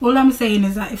All I'm saying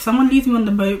is that if someone leaves me on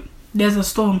the boat, there's a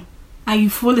storm, and you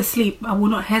fall asleep, I will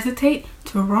not hesitate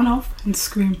to run off and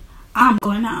scream, I'm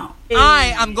going out.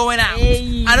 I am going out.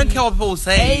 I don't care what people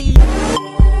say.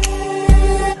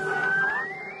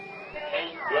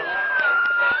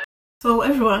 So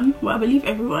everyone, well, I believe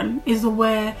everyone is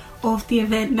aware of the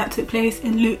event that took place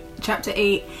in Luke chapter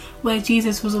 8, where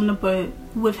Jesus was on the boat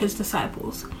with his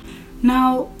disciples.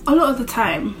 Now, a lot of the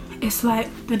time, it's like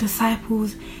the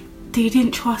disciples, they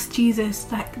didn't trust Jesus.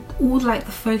 Like, all like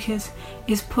the focus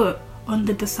is put on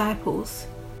the disciples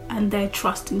and their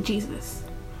trust in Jesus.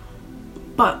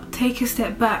 But take a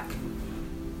step back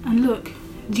and look,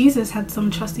 Jesus had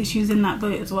some trust issues in that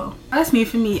boat as well. Personally,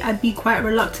 for me, I'd be quite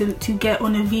reluctant to get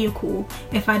on a vehicle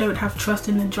if I don't have trust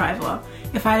in the driver,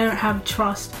 if I don't have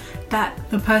trust that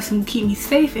the person will keep me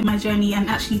safe in my journey and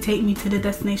actually take me to the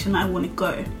destination I want to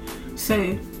go.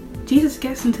 So Jesus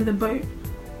gets into the boat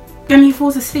and he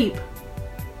falls asleep.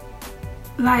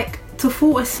 Like, to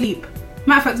fall asleep,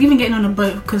 matter of fact, even getting on a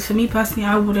boat, because for me personally,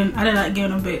 I don't like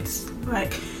getting on boats.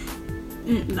 Like,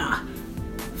 nah.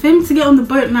 For him to get on the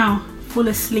boat now, fall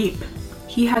asleep,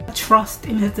 he had trust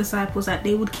in his disciples that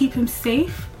they would keep him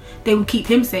safe, they would keep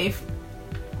him safe,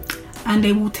 and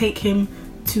they will take him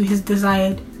to his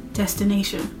desired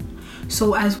destination.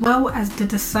 So as well as the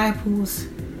disciples,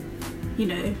 you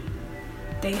know,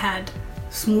 they had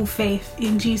small faith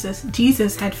in Jesus,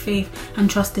 Jesus had faith and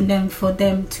trust in them for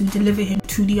them to deliver him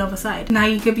to the other side. Now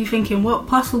you could be thinking, what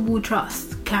possible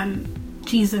trust can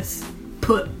Jesus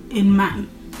put in man?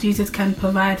 Jesus can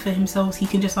provide for himself. He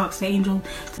can just ask the angel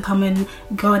to come and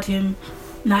guard him.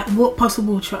 Like, what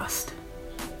possible trust?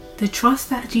 The trust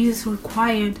that Jesus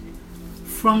required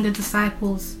from the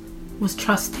disciples was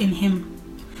trust in him,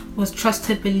 was trust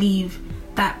to believe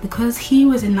that because he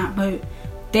was in that boat,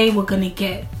 they were going to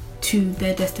get to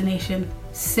their destination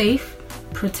safe,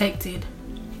 protected,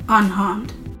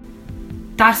 unharmed.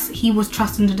 He was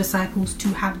trusting the disciples to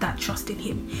have that trust in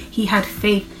him. He had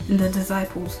faith in the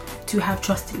disciples to have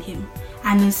trust in him.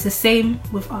 And it's the same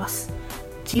with us.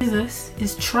 Jesus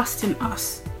is trusting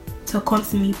us to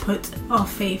constantly put our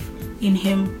faith in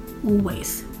him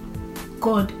always.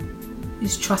 God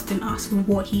is trusting us with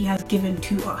what he has given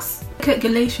to us. Look at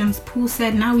Galatians. Paul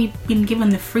said, now we've been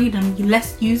given the freedom,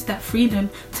 let's use that freedom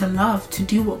to love, to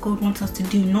do what God wants us to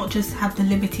do, not just have the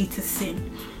liberty to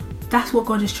sin. That's what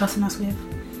God is trusting us with.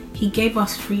 He gave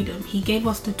us freedom. He gave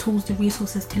us the tools, the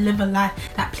resources to live a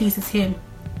life that pleases him.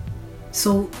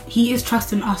 So he is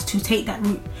trusting us to take that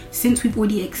route. Since we've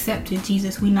already accepted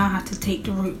Jesus, we now have to take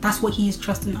the route. That's what he is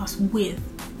trusting us with.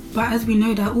 But as we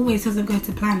know, that always doesn't go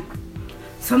to plan.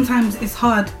 Sometimes it's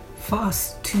hard for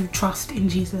us to trust in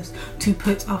Jesus, to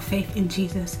put our faith in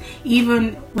Jesus.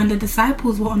 Even when the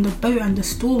disciples were on the boat and the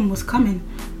storm was coming,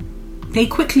 they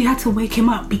quickly had to wake him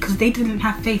up because they didn't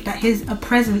have faith that his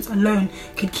presence alone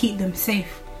could keep them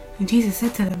safe. And Jesus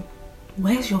said to them,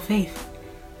 where's your faith?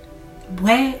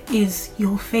 Where is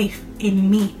your faith in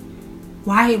me?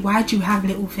 Why do you have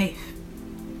little faith?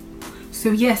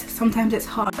 So yes, sometimes it's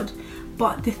hard.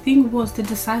 But the thing was, the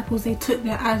disciples, they took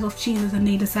their eyes off Jesus and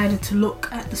they decided to look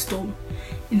at the storm.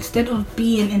 Instead of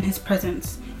being in his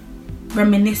presence,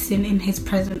 reminiscing in his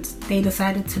presence, they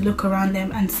decided to look around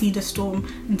them and see the storm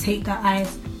and take their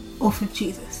eyes off of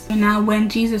Jesus. So now when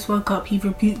Jesus woke up, he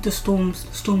rebuked the storms.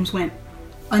 The storms went.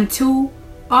 Until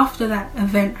after that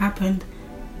event happened,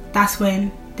 that's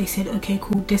when they said, okay,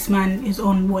 cool, this man is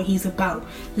on what he's about.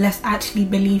 Let's actually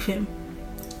believe him,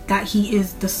 that he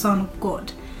is the Son of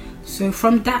God. So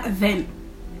from that event,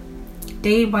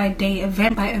 day by day,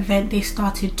 event by event, they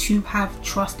started to have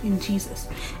trust in Jesus,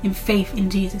 in faith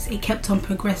in Jesus. It kept on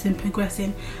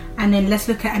progressing. And then let's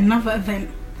look at another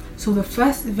event. So the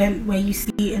first event where you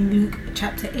see in Luke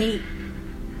chapter 8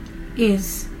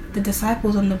 is the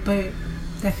disciples on the boat.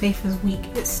 Their faith is weak,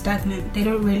 it's stagnant. They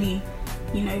don't really,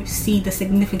 see the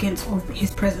significance of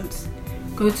his presence.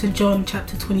 Go to John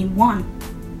chapter 21.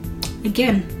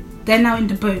 Again, they're now in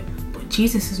the boat, but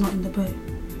Jesus is not in the boat.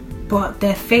 But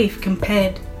their faith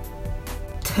compared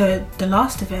to the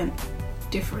last event,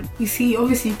 different. You see,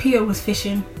 obviously Peter was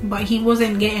fishing, but he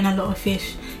wasn't getting a lot of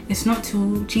fish. It's not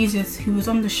till Jesus, who was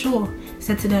on the shore,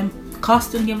 said to them,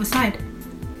 cast it on the other side.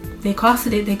 They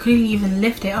casted it, they couldn't even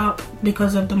lift it up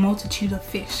because of the multitude of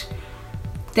fish.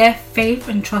 Their faith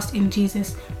and trust in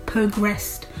Jesus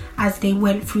progressed as they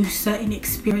went through certain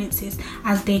experiences,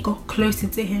 as they got closer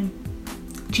to him.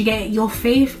 Do you get it? Your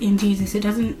faith in Jesus, it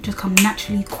doesn't just come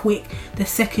naturally quick the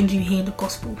second you hear the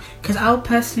gospel. Because I'll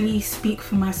personally speak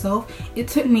for myself. It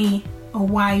took me a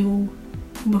while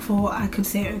before I could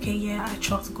say, okay, yeah, I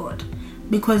trust God.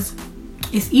 Because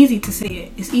It's easy to say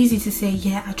it. It's easy to say,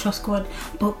 yeah, I trust God.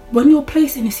 But when you're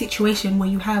placed in a situation where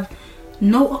you have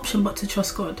no option but to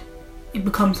trust God, it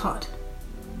becomes hard.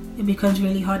 It becomes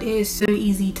really hard. It is so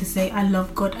easy to say, I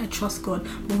love God, I trust God.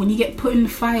 But when you get put in the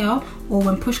fire, or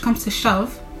when push comes to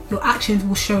shove, your actions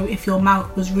will show if your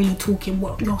mouth was really talking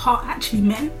what your heart actually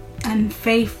meant. And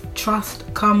faith,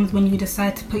 trust comes when you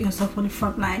decide to put yourself on the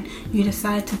front line. You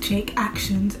decide to take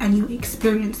actions and you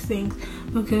experience things.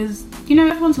 Because, you know,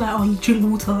 everyone's like, oh, you drink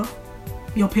water,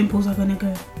 your pimples are gonna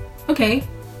go. Okay,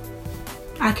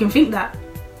 I can think that.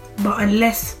 But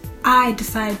unless I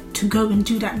decide to go and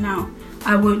do that now,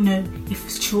 I won't know if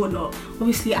it's true or not.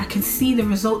 Obviously, I can see the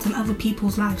results in other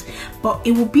people's lives, but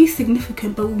it will be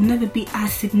significant, but it will never be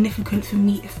as significant for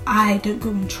me if I don't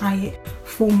go and try it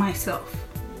for myself.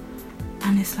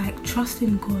 And it's like,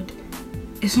 trusting God,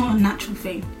 it's not a natural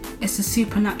thing, it's a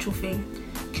supernatural thing,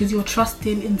 because you're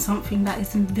trusting in something that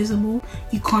is invisible,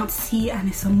 you can't see, and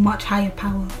it's a much higher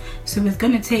power. So it's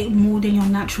going to take more than your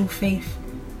natural faith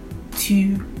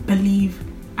to believe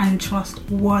and trust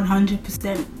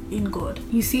 100% in God.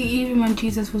 You see, even when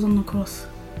Jesus was on the cross,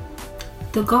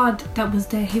 the God that was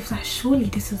there, he was like, surely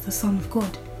this is the Son of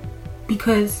God,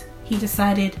 because he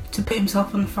decided to put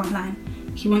himself on the front line.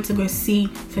 He went to go see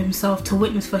for himself, to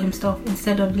witness for himself,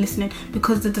 instead of listening,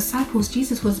 because the disciples,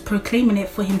 Jesus was proclaiming it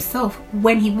for himself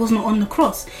when he wasn't on the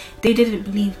cross. They didn't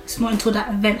believe. It's not until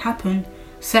that event happened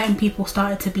certain people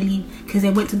started to believe, because they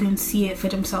went to go and see it for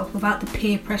themselves without the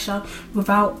peer pressure,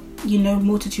 without, you know,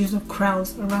 multitudes of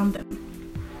crowds around them.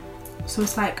 So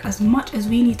it's like, as much as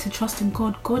we need to trust in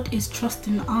God, God is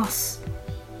trusting us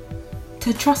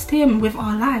to trust him with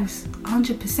our lives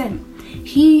 100%.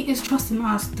 He is trusting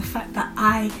us, the fact that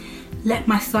I let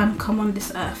my son come on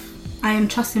this earth. I am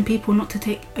trusting people not to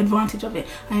take advantage of it.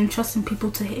 I am trusting people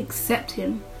to accept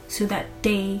him so that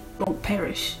they won't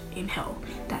perish in hell,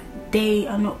 that they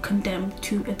are not condemned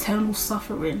to eternal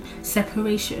suffering,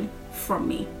 separation from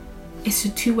me. It's a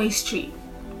two-way street.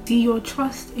 See, your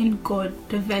trust in God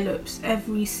develops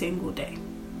every single day.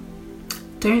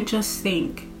 Don't just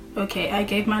think, okay, I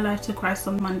gave my life to Christ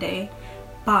on Monday,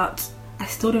 but I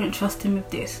still don't trust him with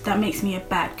this. That makes me a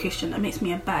bad Christian. That makes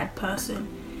me a bad person.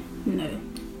 No.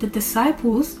 The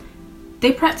disciples,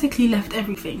 they practically left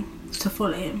everything to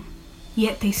follow him.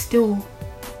 Yet they still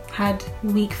had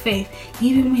weak faith.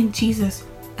 Even when Jesus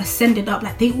ascended up,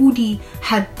 like they already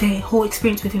had their whole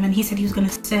experience with him and he said he was going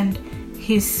to send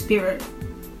his spirit,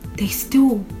 they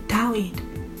still doubted.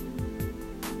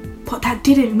 But that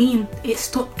didn't mean it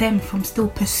stopped them from still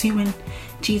pursuing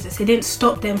Jesus. It didn't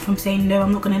stop them from saying, no,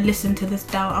 I'm not going to listen to this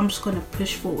doubt, I'm just going to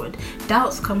push forward.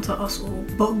 Doubts come to us all,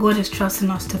 but God is trusting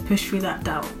us to push through that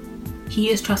doubt. He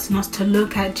is trusting us to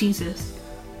look at Jesus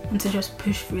and to just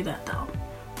push through that doubt.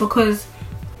 Because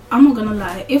I'm not gonna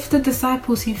lie, if the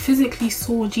disciples who physically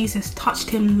saw Jesus, touched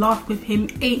him, laughed with him,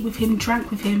 ate with him,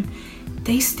 drank with him,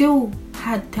 they still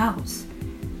had doubts.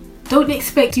 Don't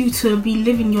expect you to be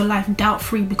living your life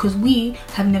doubt-free, because we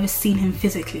have never seen him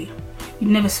physically. We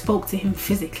never spoke to him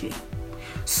physically.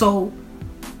 So,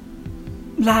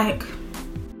 like,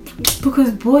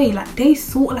 because boy, like, they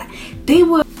saw, like, they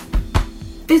were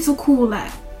physical,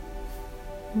 like,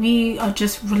 we are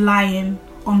just relying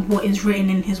on what is written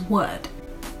in his word.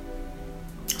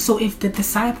 So if the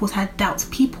disciples had doubts,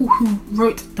 people who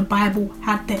wrote the Bible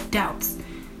had their doubts.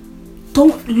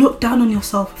 Don't look down on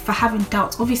yourself for having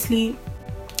doubts. Obviously,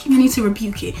 you need to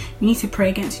rebuke it. You need to pray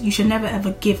against it. You should never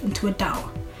ever give into a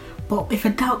doubt. But if a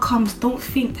doubt comes, don't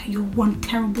think that you're one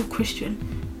terrible Christian,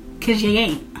 because you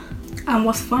ain't. And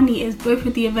what's funny is both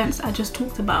of the events I just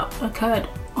talked about occurred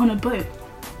on a boat,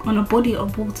 on a body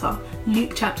of water.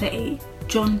 Luke chapter 8,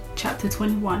 John chapter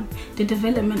 21. The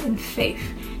development in faith,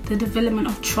 the development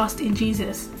of trust in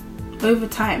Jesus over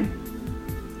time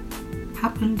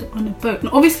happened on a boat.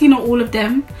 Now, obviously not all of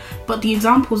them, but the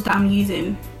examples that I'm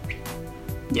using,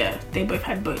 yeah, they both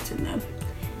had boats in them.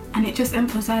 And it just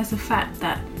emphasized the fact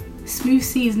that smooth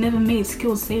seas never made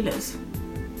skilled sailors.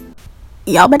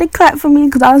 Y'all better clap for me,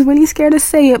 because I was really scared to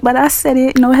say it, but I said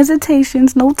it. No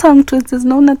hesitations, no tongue twisters,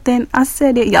 no nothing. I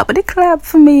said it. Y'all better clap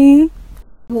for me.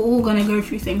 We're all gonna go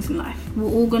through things in life. We're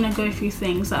all gonna go through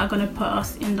things that are gonna put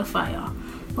us in the fire.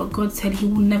 But God said he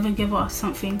will never give us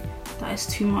something that is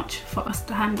too much for us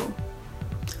to handle.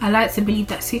 I like to believe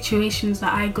that situations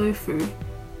that I go through,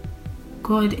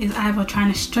 God is either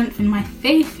trying to strengthen my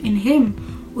faith in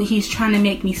him, or he's trying to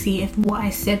make me see if what I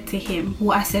said to him,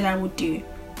 what I said I would do,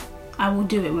 I will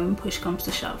do it when push comes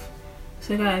to shove.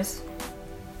 So guys,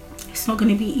 it's not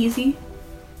going to be easy,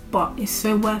 but it's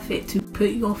so worth it to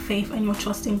put your faith and your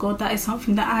trust in God. That is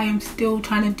something that I am still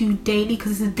trying to do daily,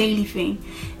 because it's a daily thing.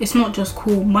 It's not just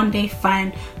cool, Monday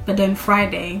fine, but then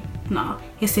Friday, no.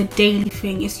 It's a daily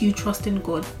thing. It's you trusting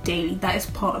God daily. That is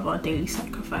part of our daily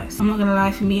sacrifice. I'm not gonna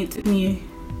lie, for me, it took me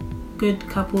a good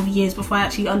couple of years before I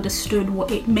actually understood what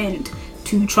it meant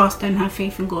to trust and have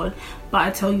faith in God. But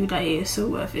I tell you that it is so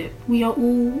worth it. We are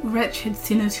all wretched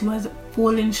sinners who has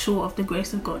fallen short of the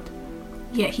grace of God,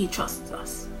 yet he trusts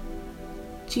us.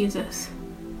 Jesus,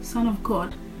 Son of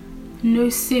God, no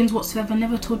sins whatsoever,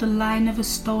 never told a lie, never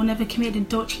stole, never committed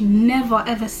adultery, never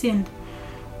ever sinned,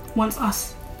 wants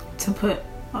us to put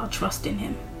our trust in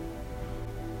him.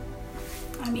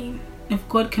 I mean, if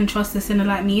God can trust a sinner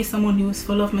like me, someone who is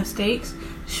full of mistakes,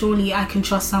 surely I can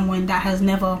trust someone that has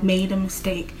never made a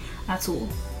mistake at all.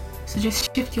 So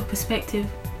just shift your perspective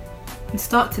and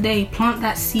start today. Plant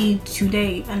that seed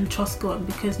today and trust God,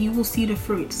 because you will see the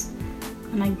fruits.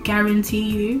 And I guarantee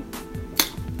you,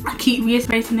 I keep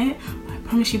reiterating it, but I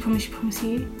promise you,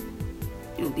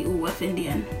 it will be all worth it in the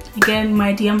end. Again,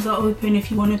 my DMs are open if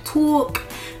you want to talk,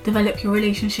 develop your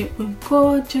relationship with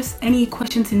God, just any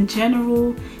questions in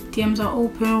general. DMs are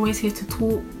open, always here to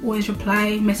talk, always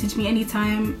reply, message me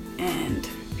anytime, and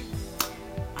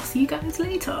I'll see you guys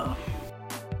later.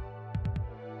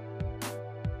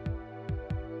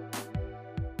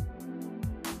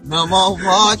 No more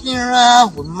walking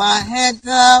around with my head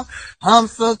down. I'm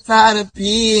so tired of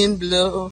being blue.